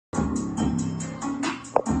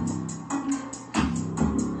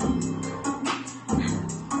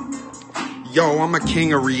Yo, I'm a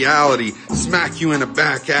king of reality, smack you in a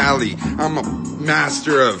back alley. I'm a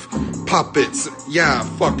master of puppets, yeah,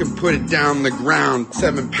 fucking put it down the ground.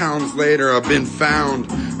 7 pounds later, I've been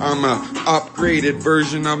found. I'm a upgraded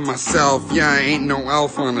version of myself. Yeah, I ain't no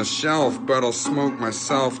elf on a shelf, but I'll smoke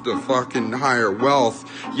myself to fucking higher wealth.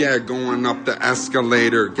 Yeah, going up the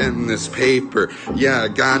escalator, getting this paper. Yeah, I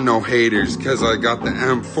got no haters, cause I got the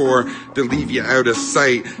M4 to leave you out of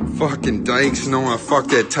sight. Fucking dykes know I fuck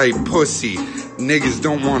that tight pussy. Niggas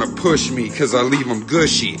don't wanna push me, cause I leave them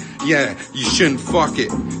gushy. Yeah, you shouldn't fuck it,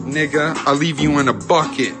 nigga, I leave you in a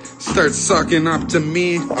bucket. Start sucking up to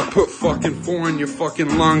me, I put fucking 4 in your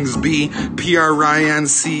fucking lungs, B.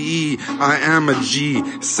 Prince, I am a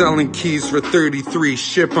G. Selling keys for 33,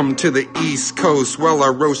 ship them to the East Coast. Well, I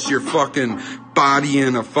roast your fucking body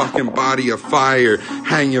in a fucking body of fire.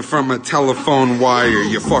 Hang you from a telephone wire.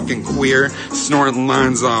 You fucking queer, snorting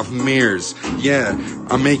lines off mirrors. Yeah,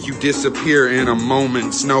 I'll make you disappear in a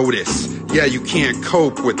moment's notice. Yeah, you can't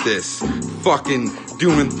cope with this. Fucking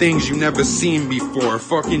doing things you never seen before.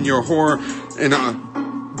 Fucking your whore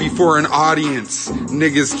before an audience.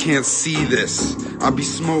 Niggas can't see this. I'll be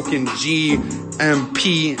smoking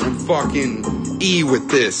GMP and fucking E with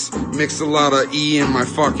this. Mix a lot of E in my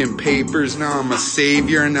fucking papers. Now I'm a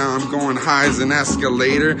savior. Now I'm going high as an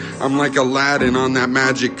escalator. I'm like Aladdin on that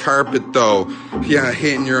magic carpet though. Yeah,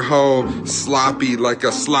 hitting your hoe sloppy like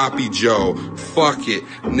a sloppy Joe. Fuck it,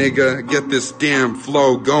 nigga, get this damn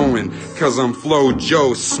flow going. Cause I'm Flo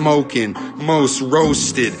Joe, smoking, most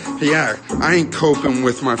roasted. Yeah, I ain't coping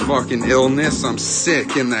with my fucking illness. I'm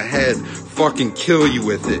sick in the head. Fucking kill you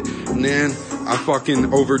with it. Man, I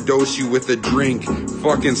fucking overdose you with a drink.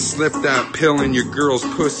 Fucking slip that pill in your girl's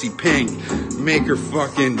pussy pink. Make her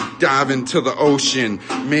fucking dive into the ocean.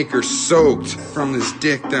 Make her soaked from this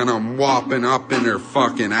dick that I'm whopping up in her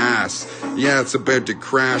fucking ass. Yeah, it's about to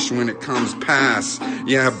crash when it comes past.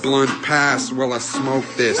 Yeah, blunt pass while I smoke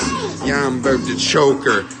this. Yeah, I'm about to choke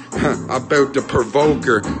her. About to provoke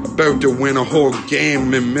her. About to win a whole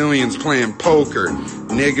game and millions playing poker.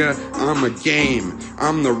 Nigga, I'm a game.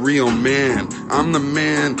 I'm the real man. I'm the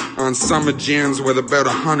man on summer jams with about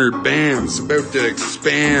 100 bands. About to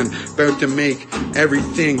expand. About to make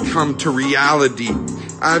everything come to reality.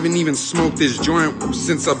 I haven't even smoked this joint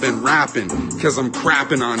since I've been rapping. Cause I'm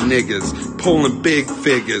crapping on niggas. Pulling big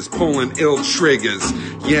figures. Pulling ill triggers.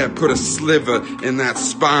 Yeah, put a sliver in that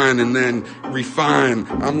spine and then refine.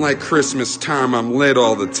 I'm like Christmas time. I'm lit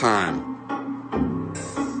all the time.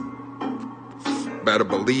 Better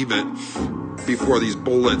believe it. Before these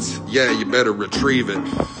bullets, yeah, you better retrieve it.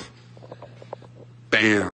 Bam.